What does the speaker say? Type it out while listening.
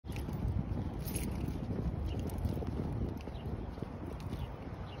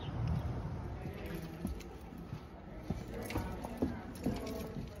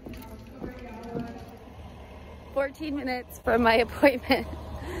14 minutes from my appointment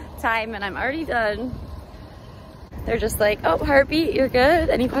time and I'm already done. They're just like, oh, heartbeat, you're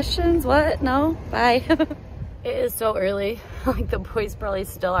good. Any questions? What? No? Bye. It is so early. Like the boys probably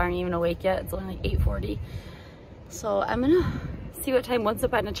still aren't even awake yet. It's only like 8:40. So I'm gonna see what time Once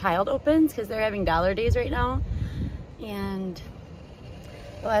Upon a Child opens because they're having dollar days right now. And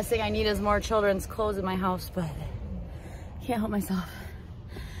the last thing I need is more children's clothes in my house, but I can't help myself.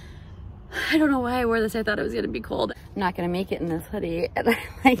 I don't know why I wore this. I thought it was gonna be cold. I'm not gonna make it in this hoodie. And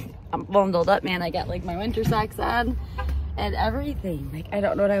I'm bundled up, man. I got like my winter socks on and everything. Like, I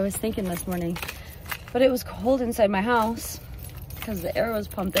don't know what I was thinking this morning, but it was cold inside my house because the air was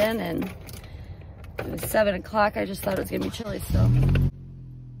pumping and it was 7 o'clock. I just thought it was gonna be chilly still.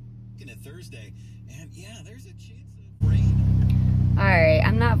 Thursday, and yeah, there's a chance of rain. All right,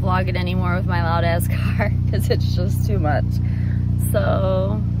 I'm not vlogging anymore with my loud ass car because it's just too much.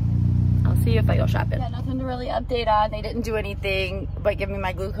 So I'll see you if I go shopping. Got nothing to really update on. They didn't do anything but give me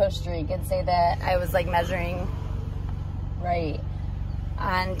my glucose drink and say that I was like measuring right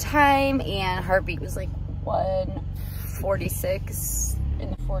on time and heartbeat was like 146 in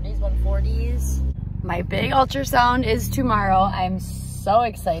the 40s, 140s. My big ultrasound is tomorrow. I'm so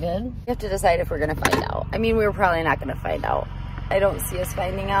excited. We have to decide if we're gonna find out. I mean, we're probably not gonna find out. I don't see us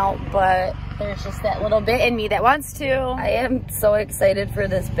finding out, but there's just that little bit in me that wants to. I am so excited for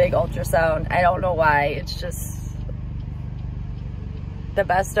this big ultrasound. I don't know why. It's just the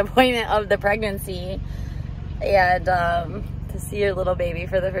best appointment of the pregnancy. And to see your little baby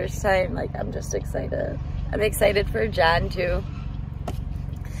for the first time, like, I'm just excited. I'm excited for John too,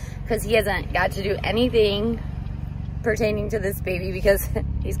 because he hasn't got to do anything pertaining to this baby because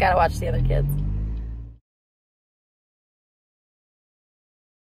he's got to watch the other kids.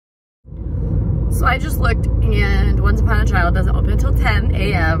 So I just looked and Once Upon a Child doesn't open until 10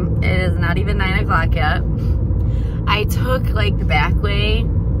 a.m. It is not even 9 o'clock yet. I took like the back way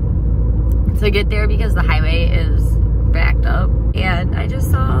to get there because the highway is backed up, and I just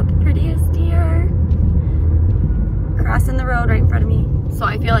saw the prettiest deer crossing the road right in front of me. So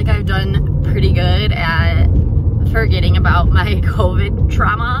I feel like I've done pretty good at forgetting about my COVID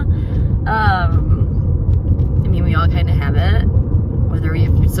trauma. I mean, we all kind of have it, whether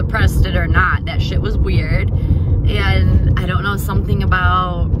we suppressed it or not. That shit was weird. And I don't know, something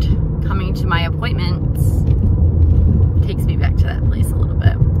about coming to my appointments takes me back to that place a little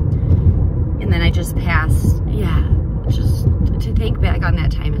bit. And then I just passed, yeah, just to think back on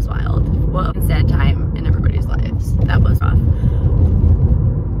that time is wild. Well, a sad time in everybody's lives. That was rough.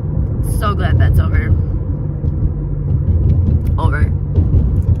 So glad that's over.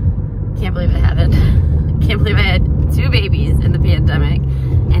 Can't believe it happened. Can't believe I had 2 babies in the pandemic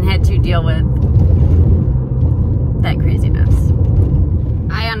and had to deal with that craziness.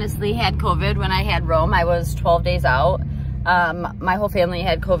 I honestly had COVID when I had Rome. I was 12 days out. My whole family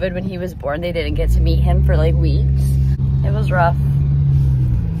had COVID when he was born. They didn't get to meet him for like weeks. It was rough.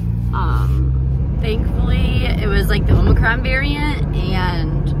 Thankfully, it was like the Omicron variant,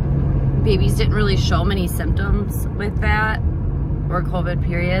 and babies didn't really show many symptoms with that, or COVID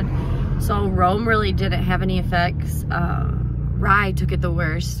period. So Rome really didn't have any effects. Rye took it the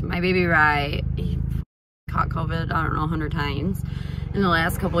worst. My baby Rye, he caught COVID, I don't know, 100 times in the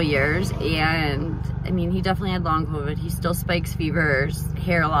last couple of years. And I mean, he definitely had long COVID. He still spikes fevers,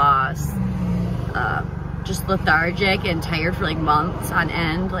 hair loss, just lethargic and tired for like months on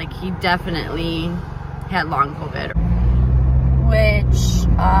end. Like, he definitely had long COVID. Which,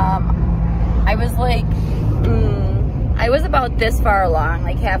 I was like, I was about this far along,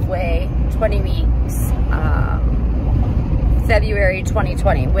 like halfway, 20 weeks, February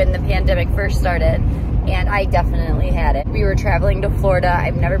 2020, when the pandemic first started, and I definitely had it. We were traveling to Florida.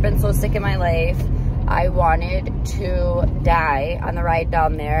 I've never been so sick in my life. I wanted to die on the ride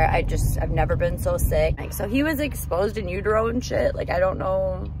down there. I've never been so sick. Like, so he was exposed in utero and shit. Like, I don't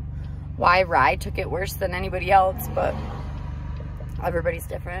know why Rye took it worse than anybody else, but everybody's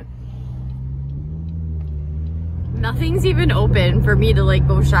different. Nothing's even open for me to like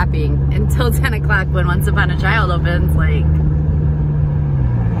go shopping until 10 o'clock when Once Upon a Child opens. Like,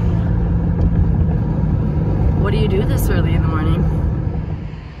 what do you do this early in the morning?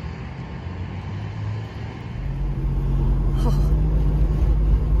 Oh.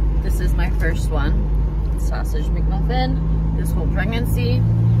 This is my first one. Sausage McMuffin. This whole pregnancy.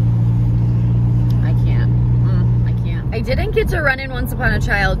 I can't. I didn't get to run in Once Upon a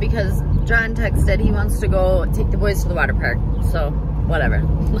Child because John texted he wants to go take the boys to the water park. So, whatever.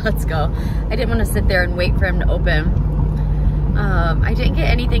 Let's go. I didn't want to sit there and wait for him to open. I didn't get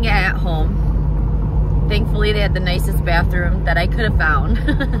anything at home. Thankfully, they had the nicest bathroom that I could have found.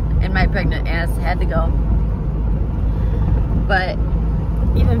 And my pregnant ass had to go. but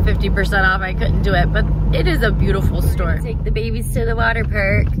even 50% off, I couldn't do it. But it is a beautiful store. Take the babies to the water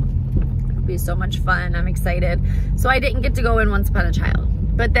park. It'll be so much fun. I'm excited. So I didn't get to go in Once Upon a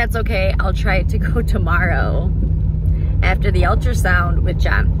Child, but that's okay. I'll try to go tomorrow after the ultrasound with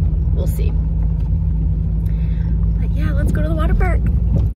John. We'll see. But yeah, let's go to the water park.